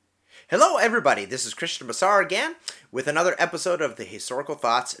Hello, everybody. This is Christian Bassar again with another episode of the Historical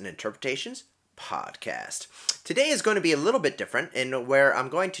Thoughts and Interpretations podcast. Today is going to be a little bit different in where I'm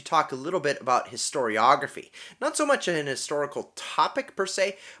going to talk a little bit about historiography. Not so much an historical topic per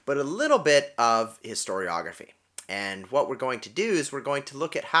se, but a little bit of historiography. And what we're going to do is we're going to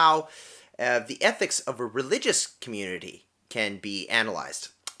look at how the ethics of a religious community can be analyzed.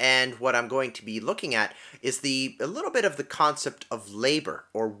 And what I'm going to be looking at is a little bit of the concept of labor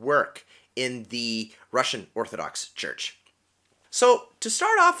or work in the Russian Orthodox Church. So, to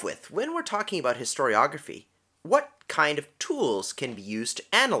start off with, when we're talking about historiography, what kind of tools can be used to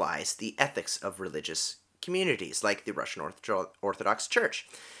analyze the ethics of religious communities like the Russian Orthodox Church?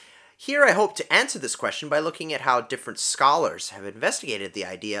 Here I hope to answer this question by looking at how different scholars have investigated the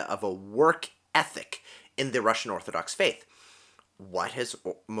idea of a work ethic in the Russian Orthodox faith. What has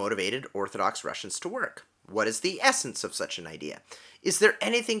motivated Orthodox Russians to work? What is the essence of such an idea? Is there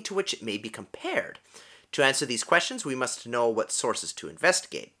anything to which it may be compared? To answer these questions, we must know what sources to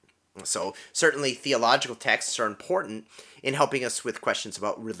investigate. So, certainly theological texts are important in helping us with questions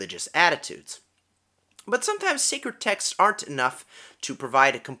about religious attitudes. But sometimes sacred texts aren't enough to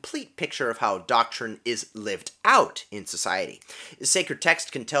provide a complete picture of how doctrine is lived out in society. A sacred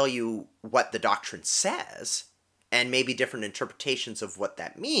text can tell you what the doctrine says, and maybe different interpretations of what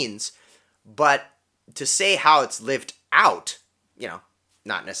that means, but to say how it's lived out,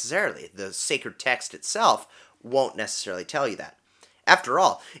 not necessarily. The sacred text itself won't necessarily tell you that. After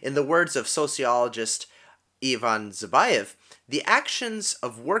all, in the words of sociologist Ivan Zubayev, the actions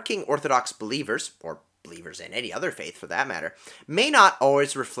of working Orthodox believers, or believers in any other faith for that matter, may not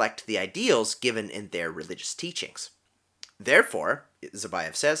always reflect the ideals given in their religious teachings. Therefore,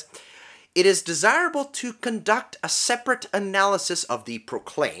 Zubayev says, it is desirable to conduct a separate analysis of the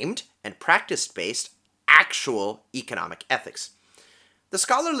proclaimed and practice-based actual economic ethics. The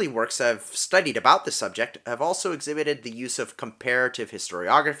scholarly works I've studied about this subject have also exhibited the use of comparative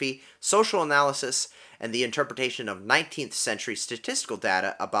historiography, social analysis, and the interpretation of 19th century statistical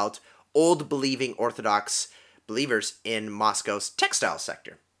data about old-believing Orthodox believers in Moscow's textile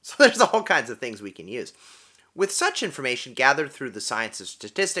sector. So there's all kinds of things we can use. With such information gathered through the science of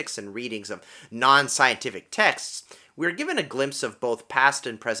statistics and readings of non-scientific texts, we are given a glimpse of both past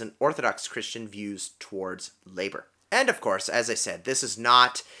and present Orthodox Christian views towards labor. And of course, as I said, this is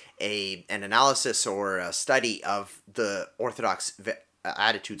not an analysis or a study of the Orthodox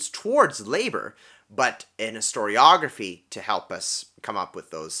attitudes towards labor, but an historiography to help us come up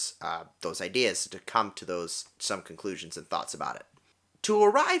with those ideas, to come to some conclusions and thoughts about it. To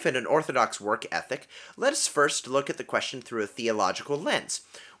arrive at an Orthodox work ethic, let us first look at the question through a theological lens.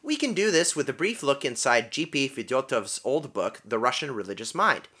 We can do this with a brief look inside G.P. Fedotov's old book, The Russian Religious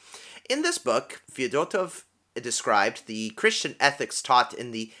Mind. In this book, Fedotov described the Christian ethics taught in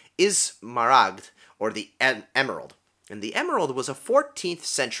the Izmaragd, or the Emerald. And the Emerald was a 14th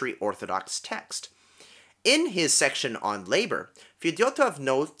century Orthodox text. In his section on labor, Fedotov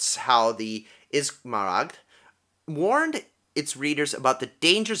notes how the Izmaragd warned its readers about the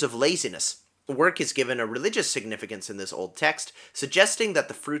dangers of laziness. Work is given a religious significance in this old text, suggesting that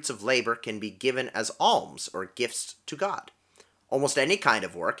the fruits of labor can be given as alms or gifts to God. Almost any kind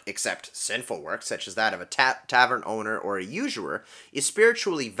of work, except sinful work, such as that of a tavern owner or a usurer, is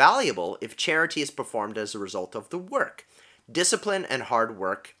spiritually valuable if charity is performed as a result of the work. Discipline and hard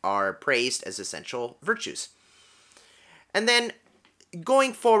work are praised as essential virtues. And then,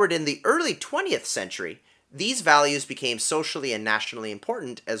 going forward in the early 20th century, these values became socially and nationally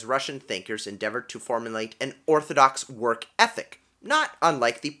important as Russian thinkers endeavored to formulate an orthodox work ethic, not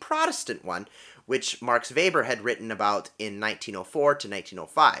unlike the Protestant one, which Max Weber had written about in 1904 to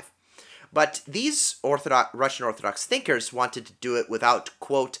 1905. But these Russian Orthodox thinkers wanted to do it without,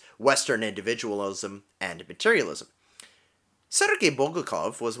 quote, Western individualism and materialism. Sergei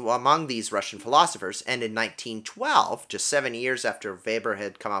Bulgakov was among these Russian philosophers, and in 1912, just 7 years after Weber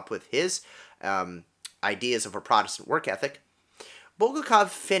had come up with his ideas of a Protestant work ethic, Bulgakov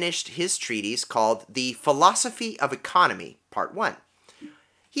finished his treatise called The Philosophy of Economy, Part 1.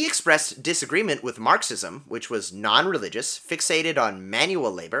 He expressed disagreement with Marxism, which was non-religious, fixated on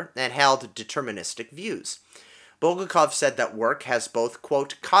manual labor, and held deterministic views. Bulgakov said that work has both,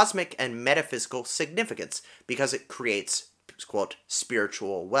 quote, cosmic and metaphysical significance because it creates, quote,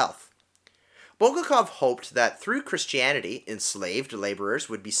 spiritual wealth. Bulgakov hoped that through Christianity, enslaved laborers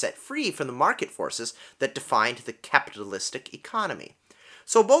would be set free from the market forces that defined the capitalistic economy.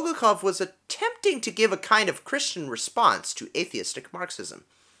 So Bulgakov was attempting to give a kind of Christian response to atheistic Marxism.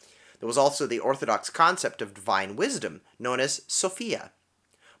 There was also the Orthodox concept of divine wisdom, known as Sophia.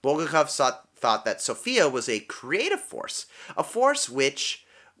 Bulgakov thought that Sophia was a creative force, a force which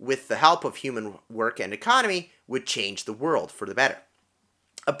with the help of human work and economy, would change the world for the better.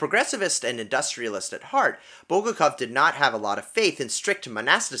 A progressivist and industrialist at heart, Bulgakov did not have a lot of faith in strict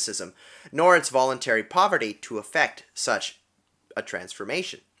monasticism, nor its voluntary poverty to effect such a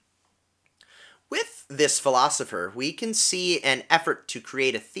transformation. With this philosopher, we can see an effort to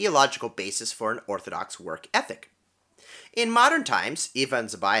create a theological basis for an orthodox work ethic. In modern times, Ivan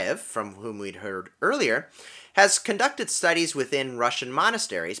Zabayev, from whom we'd heard earlier, has conducted studies within Russian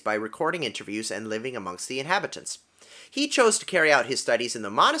monasteries by recording interviews and living amongst the inhabitants. He chose to carry out his studies in the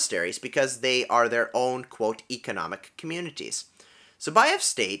monasteries because they are their own, quote, economic communities. Zabayev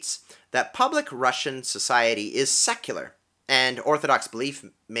states that public Russian society is secular, and Orthodox belief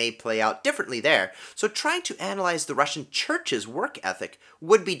may play out differently there, so trying to analyze the Russian church's work ethic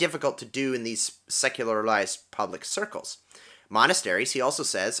would be difficult to do in these secularized public circles. Monasteries, he also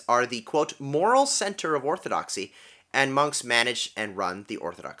says, are the, quote, moral center of Orthodoxy, and monks manage and run the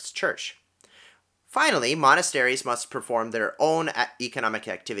Orthodox Church. Finally, monasteries must perform their own economic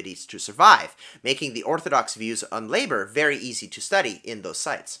activities to survive, making the Orthodox views on labor very easy to study in those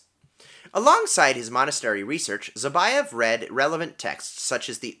sites. Alongside his monastery research, Zabayev read relevant texts such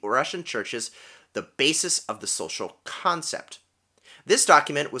as the Russian Church's The Basis of the Social Concept. This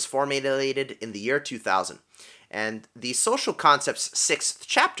document was formulated in the year 2000, and the Social Concept's 6th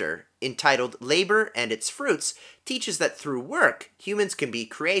chapter, entitled Labor and Its Fruits, teaches that through work, humans can be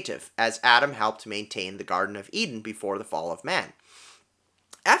creative, as Adam helped maintain the Garden of Eden before the fall of man.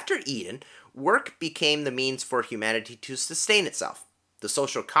 After Eden, work became the means for humanity to sustain itself. The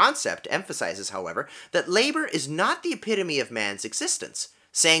Social Concept emphasizes, however, that labor is not the epitome of man's existence,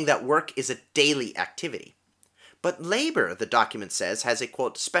 saying that work is a daily activity. But labor, the document says, has a,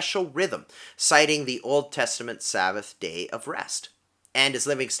 quote, special rhythm, citing the Old Testament Sabbath day of rest. And as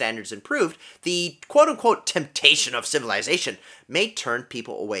living standards improved, the quote-unquote temptation of civilization may turn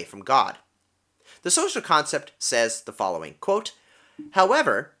people away from God. The Social Concept says the following, quote,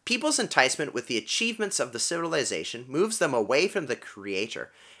 however, people's enticement with the achievements of the civilization moves them away from the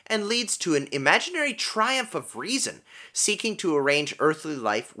Creator and leads to an imaginary triumph of reason, seeking to arrange earthly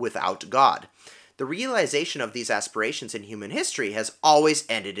life without God. The realization of these aspirations in human history has always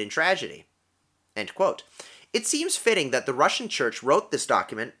ended in tragedy. End quote. It seems fitting that the Russian Church wrote this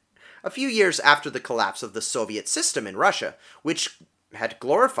document a few years after the collapse of the Soviet system in Russia, which had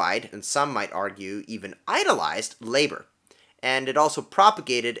glorified, and some might argue even idolized, labor. And it also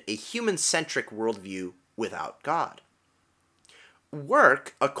propagated a human-centric worldview without God.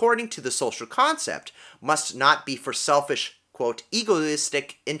 Work, according to the Social Concept, must not be for selfish, quote,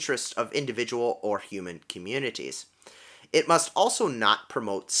 egoistic interests of individual or human communities. It must also not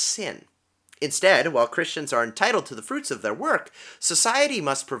promote sin. Instead, while Christians are entitled to the fruits of their work, society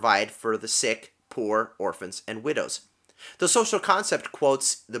must provide for the sick, poor, orphans, and widows. The Social Concept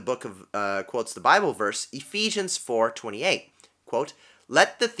quotes the Bible verse Ephesians 4:28, quote,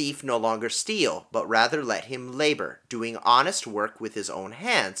 let the thief no longer steal, but rather let him labor, doing honest work with his own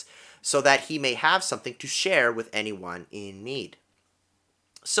hands, so that he may have something to share with anyone in need.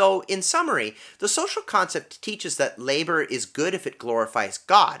 So, in summary, the Social Concept teaches that labor is good if it glorifies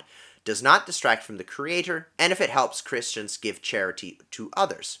God, does not distract from the Creator, and if it helps Christians give charity to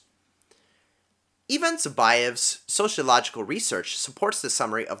others. Ivan Zabayev's sociological research supports the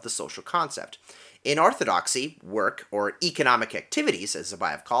summary of the Social Concept. In Orthodoxy, work, or economic activities, as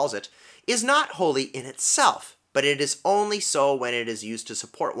Zabayev calls it, is not holy in itself, but it is only so when it is used to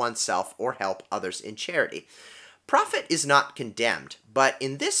support oneself or help others in charity. Profit is not condemned, but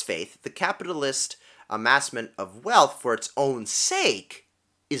in this faith, the capitalist amassment of wealth for its own sake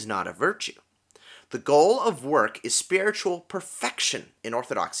is not a virtue. The goal of work is spiritual perfection in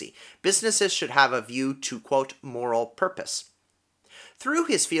Orthodoxy. Businesses should have a view to, quote, moral purpose. Through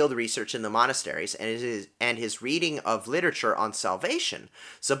his field research in the monasteries and his reading of literature on salvation,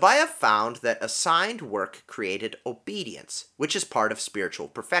 Zabayev found that assigned work created obedience, which is part of spiritual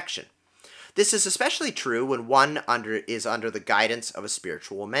perfection. This is especially true when one is under the guidance of a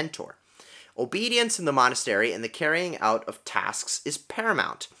spiritual mentor. Obedience in the monastery and the carrying out of tasks is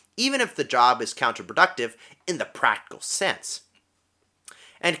paramount, even if the job is counterproductive in the practical sense.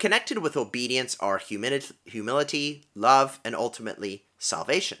 And connected with obedience are humility, love, and ultimately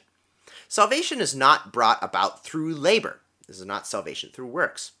salvation. Salvation is not brought about through labor. This is not salvation through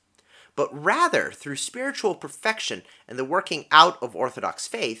works, but rather through spiritual perfection and the working out of Orthodox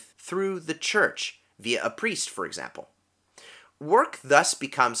faith through the church, via a priest, for example. Work thus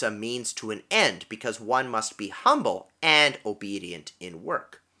becomes a means to an end because one must be humble and obedient in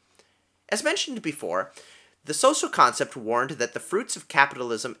work. As mentioned before, the Social Concept warned that the fruits of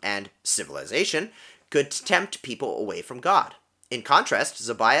capitalism and civilization could tempt people away from God. In contrast,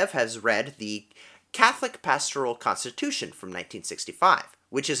 Zabayev has read the Catholic Pastoral Constitution from 1965,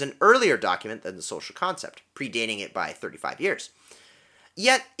 which is an earlier document than the social concept, predating it by 35 years.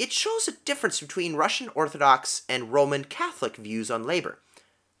 Yet, it shows a difference between Russian Orthodox and Roman Catholic views on labor.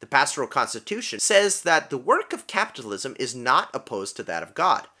 The Pastoral Constitution says that the work of capitalism is not opposed to that of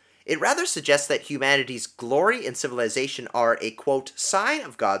God. It rather suggests that humanity's glory and civilization are a, quote, sign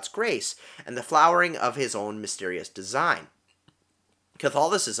of God's grace and the flowering of his own mysterious design.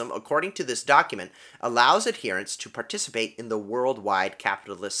 Catholicism, according to this document, allows adherents to participate in the worldwide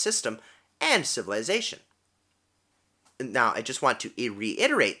capitalist system and civilization. Now, I just want to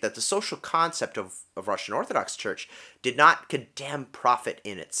reiterate that the social concept of Russian Orthodox Church did not condemn profit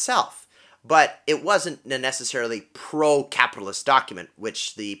in itself, but it wasn't a necessarily pro-capitalist document,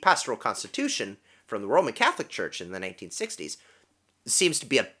 which the Pastoral Constitution from the Roman Catholic Church in the 1960s seems to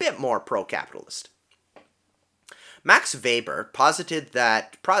be a bit more pro-capitalist. Max Weber posited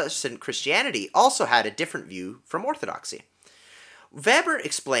that Protestant Christianity also had a different view from Orthodoxy. Weber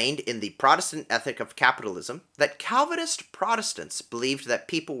explained in The Protestant Ethic of Capitalism that Calvinist Protestants believed that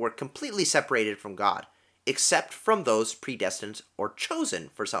people were completely separated from God, except from those predestined or chosen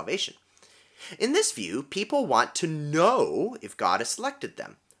for salvation. In this view, people want to know if God has selected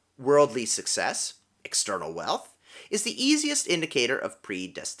them. Worldly success, external wealth, is the easiest indicator of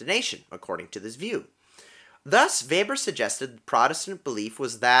predestination, according to this view. Thus, Weber suggested Protestant belief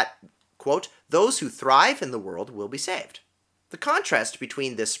was that, quote, those who thrive in the world will be saved. The contrast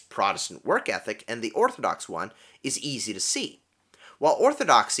between this Protestant work ethic and the Orthodox one is easy to see. While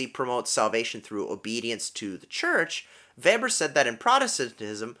Orthodoxy promotes salvation through obedience to the Church, Weber said that in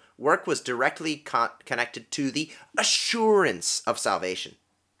Protestantism, work was directly connected to the assurance of salvation.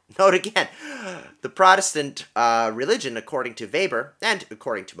 Note again, the Protestant religion, according to Weber, and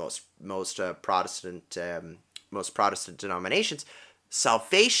according to most Protestant denominations,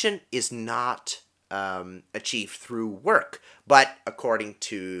 salvation is not achieved through work. But according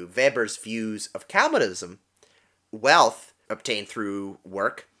to Weber's views of Calvinism, wealth obtained through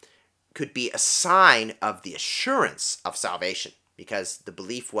work could be a sign of the assurance of salvation, because the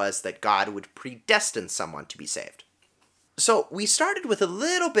belief was that God would predestine someone to be saved. So we started with a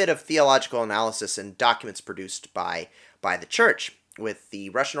little bit of theological analysis and documents produced by the Church, with the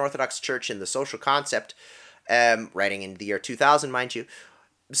Russian Orthodox Church in the Social Concept, writing in the year 2000, mind you,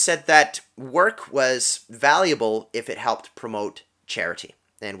 said that work was valuable if it helped promote charity.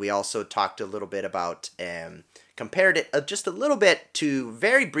 And we also talked a little bit about, compared it just a little bit to,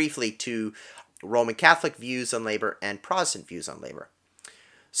 very briefly, to Roman Catholic views on labor and Protestant views on labor.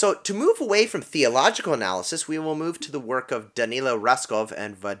 So to move away from theological analysis, we will move to the work of Danilo Raskov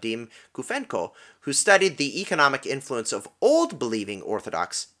and Vadim Kufenko, who studied the economic influence of old-believing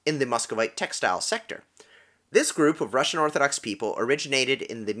Orthodox in the Muscovite textile sector. This group of Russian Orthodox people originated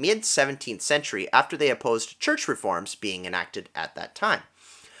in the mid-17th century after they opposed church reforms being enacted at that time.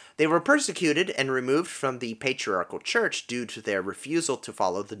 They were persecuted and removed from the patriarchal church due to their refusal to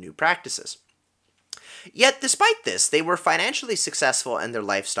follow the new practices. Yet, despite this, they were financially successful and their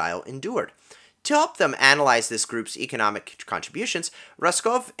lifestyle endured. To help them analyze this group's economic contributions,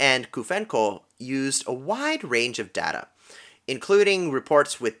 Raskov and Kufenko used a wide range of data, including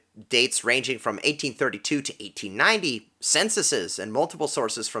reports with dates ranging from 1832 to 1890, censuses, and multiple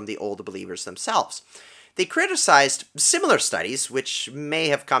sources from the Old Believers themselves. They criticized similar studies, which may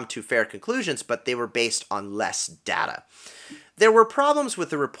have come to fair conclusions, but they were based on less data. There were problems with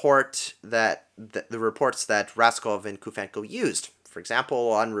the reports that Raskov and Kufenko used. For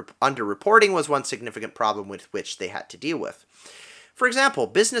example, underreporting was one significant problem with which they had to deal with. For example,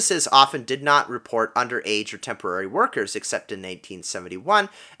 businesses often did not report underage or temporary workers except in 1871,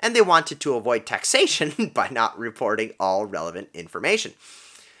 and they wanted to avoid taxation by not reporting all relevant information.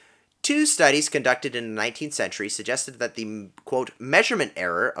 Two studies conducted in the 19th century suggested that the, quote, measurement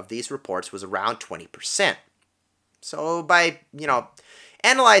error of these reports was around 20%. So by,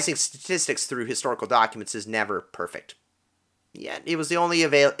 analyzing statistics through historical documents is never perfect. Yet it was the only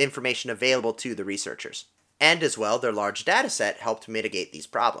information available to the researchers. And as well, their large data set helped mitigate these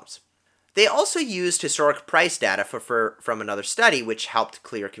problems. They also used historic price data from another study, which helped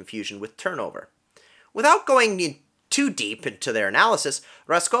clear confusion with turnover. Without going too deep into their analysis,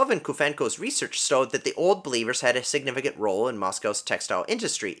 Raskov and Kufenko's research showed that the Old Believers had a significant role in Moscow's textile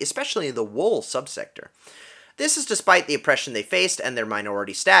industry, especially in the wool subsector. This is despite the oppression they faced and their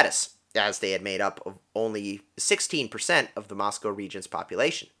minority status, as they had made up of only 16% of the Moscow region's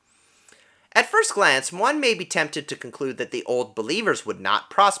population. At first glance, one may be tempted to conclude that the Old Believers would not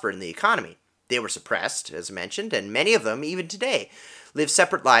prosper in the economy. They were suppressed, as mentioned, and many of them, even today, live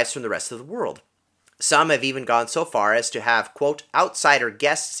separate lives from the rest of the world. Some have even gone so far as to have, quote, outsider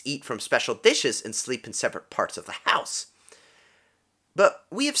guests eat from special dishes and sleep in separate parts of the house. But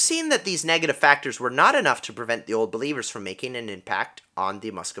we have seen that these negative factors were not enough to prevent the Old Believers from making an impact on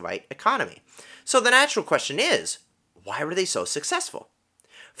the Muscovite economy. So the natural question is, why were they so successful?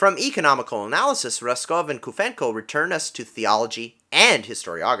 From economical analysis, Raskov and Kufenko return us to theology and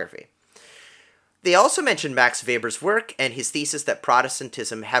historiography. They also mention Max Weber's work and his thesis that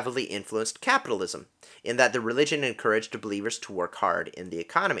Protestantism heavily influenced capitalism, in that the religion encouraged the believers to work hard in the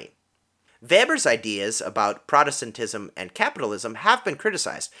economy. Weber's ideas about Protestantism and capitalism have been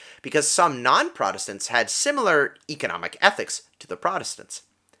criticized because some non-Protestants had similar economic ethics to the Protestants.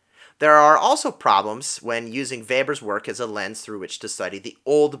 There are also problems when using Weber's work as a lens through which to study the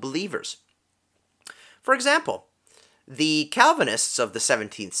Old Believers. For example, the Calvinists of the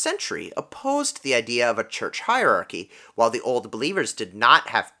 17th century opposed the idea of a church hierarchy, while the Old Believers did not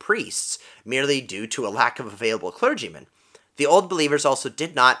have priests merely due to a lack of available clergymen. The Old Believers also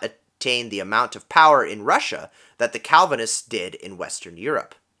did not attain the amount of power in Russia that the Calvinists did in Western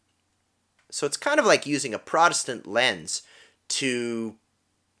Europe. So it's kind of like using a Protestant lens to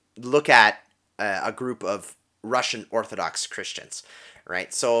look at a group of Russian Orthodox Christians,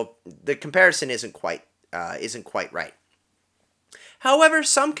 right? So the comparison isn't quite right. However,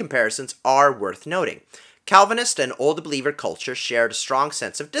 some comparisons are worth noting. Calvinist and Old Believer culture shared a strong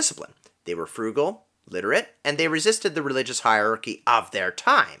sense of discipline. They were frugal, literate, and they resisted the religious hierarchy of their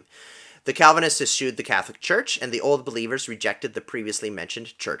time. The Calvinists eschewed the Catholic Church, and the Old Believers rejected the previously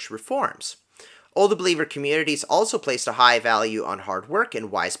mentioned church reforms. Old Believer communities also placed a high value on hard work and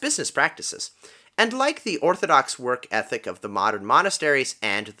wise business practices. And like the Orthodox work ethic of the modern monasteries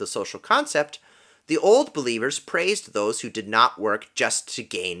and the social concept, the Old Believers praised those who did not work just to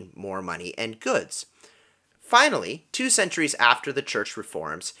gain more money and goods. Finally, 2 centuries after the church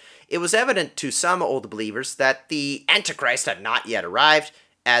reforms, it was evident to some Old Believers that the Antichrist had not yet arrived,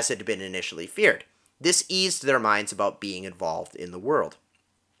 as had been initially feared. This eased their minds about being involved in the world.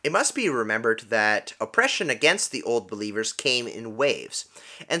 It must be remembered that oppression against the Old Believers came in waves,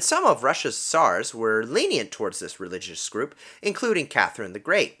 and some of Russia's Tsars were lenient towards this religious group, including Catherine the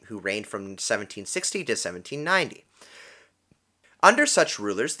Great, who reigned from 1760 to 1790. Under such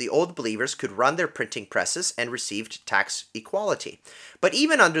rulers, the Old Believers could run their printing presses and received tax equality. But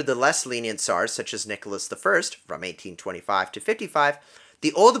even under the less lenient Tsars, such as Nicholas I, from 1825 to 55,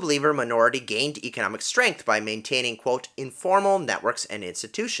 the Old Believer minority gained economic strength by maintaining, quote, informal networks and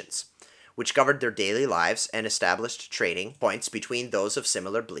institutions, which governed their daily lives and established trading points between those of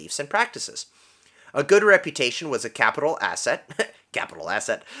similar beliefs and practices. A good reputation was a capital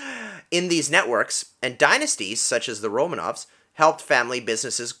asset in these networks, and dynasties, such as the Romanovs, helped family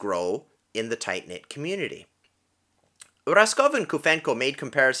businesses grow in the tight-knit community. Raskov and Kufenko made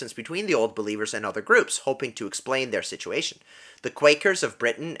comparisons between the Old Believers and other groups, hoping to explain their situation. The Quakers of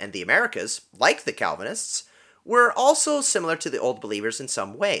Britain and the Americas, like the Calvinists, were also similar to the Old Believers in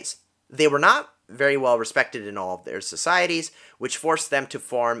some ways. They were not very well respected in all of their societies, which forced them to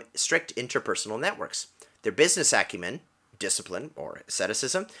form strict interpersonal networks. Their business acumen, discipline or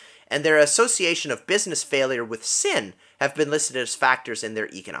asceticism, and their association of business failure with sin have been listed as factors in their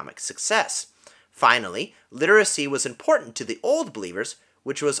economic success. Finally, literacy was important to the Old Believers,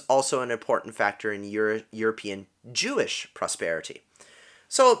 which was also an important factor in European Jewish prosperity.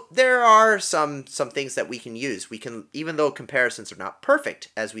 So there are some things that we can use. We can, even though comparisons are not perfect,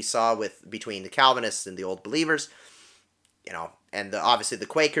 as we saw between the Calvinists and the Old Believers, and obviously the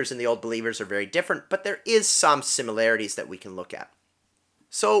Quakers and the Old Believers are very different, but there is some similarities that we can look at.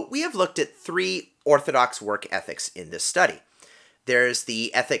 So we have looked at 3 orthodox work ethics in this study. There's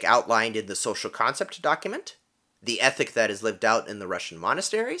the ethic outlined in the social concept document, the ethic that is lived out in the Russian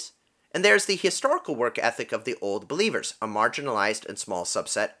monasteries, and there's the historical work ethic of the Old Believers, a marginalized and small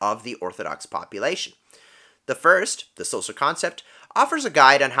subset of the Orthodox population. The first, the social concept, offers a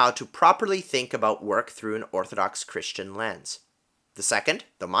guide on how to properly think about work through an Orthodox Christian lens. The second,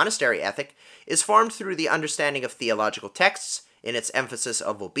 the monastery ethic, is formed through the understanding of theological texts in its emphasis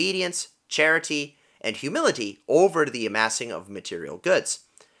of obedience, charity, and humility over the amassing of material goods.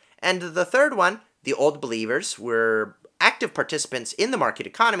 And the third one, the Old Believers, were active participants in the market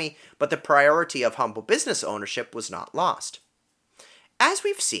economy, but the priority of humble business ownership was not lost. As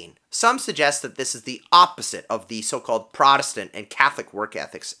we've seen, some suggest that this is the opposite of the so-called Protestant and Catholic work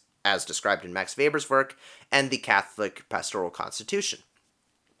ethics as described in Max Weber's work and the Catholic Pastoral Constitution.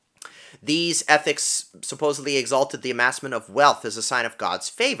 These ethics supposedly exalted the amassment of wealth as a sign of God's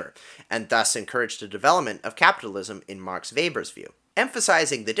favor, and thus encouraged the development of capitalism in Max Weber's view.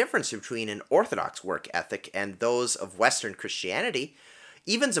 Emphasizing the difference between an Orthodox work ethic and those of Western Christianity,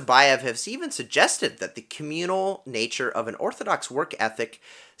 Ivan Zabayev has even suggested that the communal nature of an Orthodox work ethic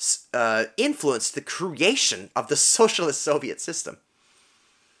influenced the creation of the socialist Soviet system.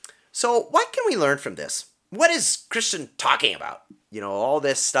 So what can we learn from this? What is Christian talking about? All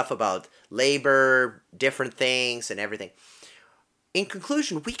this stuff about labor, different things, and everything. In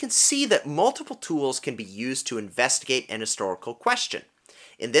conclusion, we can see that multiple tools can be used to investigate an historical question.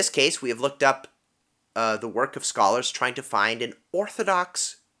 In this case, we have looked up the work of scholars trying to find an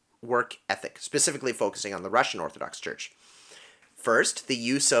Orthodox work ethic, specifically focusing on the Russian Orthodox Church. First, the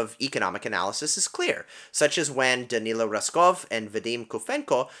use of economic analysis is clear, such as when Danilo Raskov and Vadim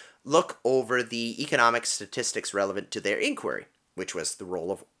Kufenko look over the economic statistics relevant to their inquiry, which was the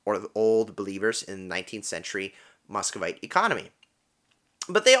role of old believers in 19th century Muscovite economy.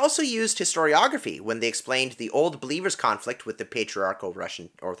 But they also used historiography when they explained the Old Believers' conflict with the patriarchal Russian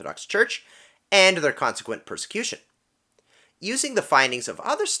Orthodox Church and their consequent persecution. Using the findings of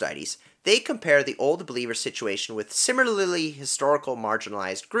other studies, they compare the Old Believers' situation with similarly historical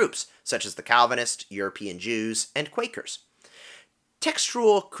marginalized groups, such as the Calvinists, European Jews, and Quakers.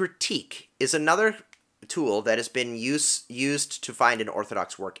 Textual critique is another tool that has been used to find an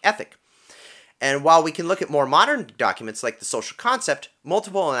Orthodox work ethic. And while we can look at more modern documents like the Social Concept,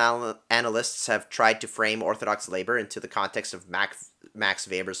 multiple analysts have tried to frame Orthodox labor into the context of Max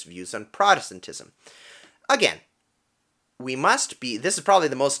Weber's views on Protestantism. Again, this is probably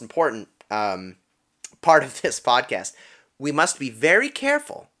the most important part of this podcast, we must be very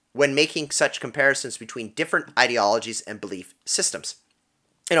careful when making such comparisons between different ideologies and belief systems.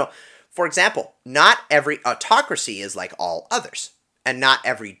 For example, not every autocracy is like all others. And not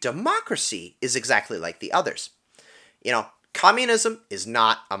every democracy is exactly like the others. Communism is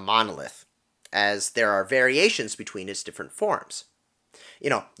not a monolith, as there are variations between its different forms.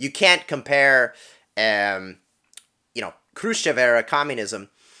 You can't compare, Khrushchev era communism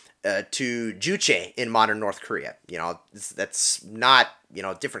to Juche in modern North Korea. That's not,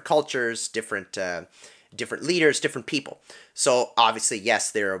 different cultures, different leaders, different people. So obviously,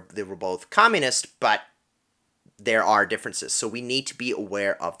 yes, they were both communist, but there are differences, so we need to be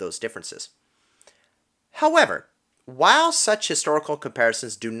aware of those differences. However, while such historical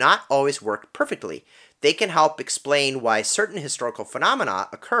comparisons do not always work perfectly, they can help explain why certain historical phenomena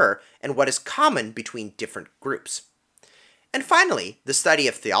occur and what is common between different groups. And finally, the study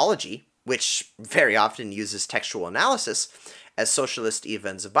of theology, which very often uses textual analysis, as socialist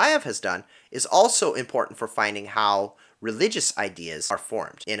Ivan Zabayev has done, is also important for finding how religious ideas are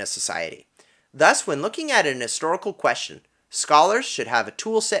formed in a society. Thus, when looking at an historical question, scholars should have a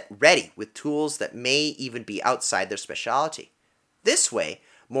tool set ready with tools that may even be outside their specialty. This way,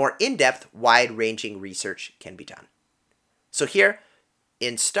 more in-depth, wide-ranging research can be done. So here,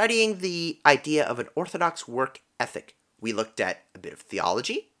 in studying the idea of an Orthodox work ethic, we looked at a bit of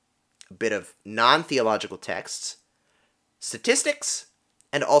theology, a bit of non-theological texts, statistics,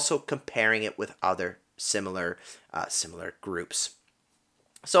 and also comparing it with other similar groups.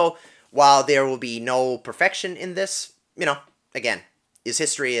 So, while there will be no perfection in this, again, is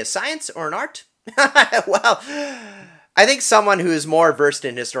history a science or an art? Well, I think someone who is more versed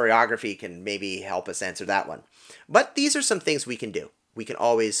in historiography can maybe help us answer that one. But these are some things we can do. We can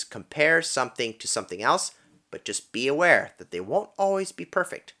always compare something to something else, but just be aware that they won't always be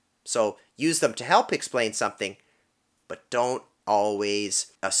perfect. So use them to help explain something, but don't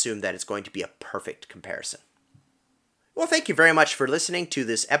always assume that it's going to be a perfect comparison. Well, thank you very much for listening to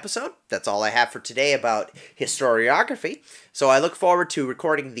this episode. That's all I have for today about historiography. So I look forward to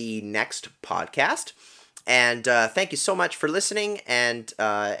recording the next podcast. And thank you so much for listening. And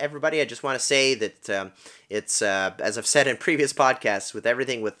everybody, I just want to say that it's, as I've said in previous podcasts, with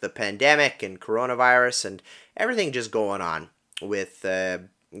everything with the pandemic and coronavirus and everything just going on with,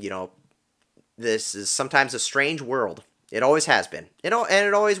 this is sometimes a strange world. It always has been. And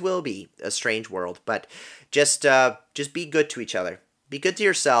it always will be a strange world. But just be good to each other. Be good to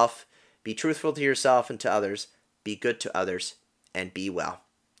yourself. Be truthful to yourself and to others. Be good to others. And be well.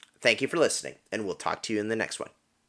 Thank you for listening. And we'll talk to you in the next one.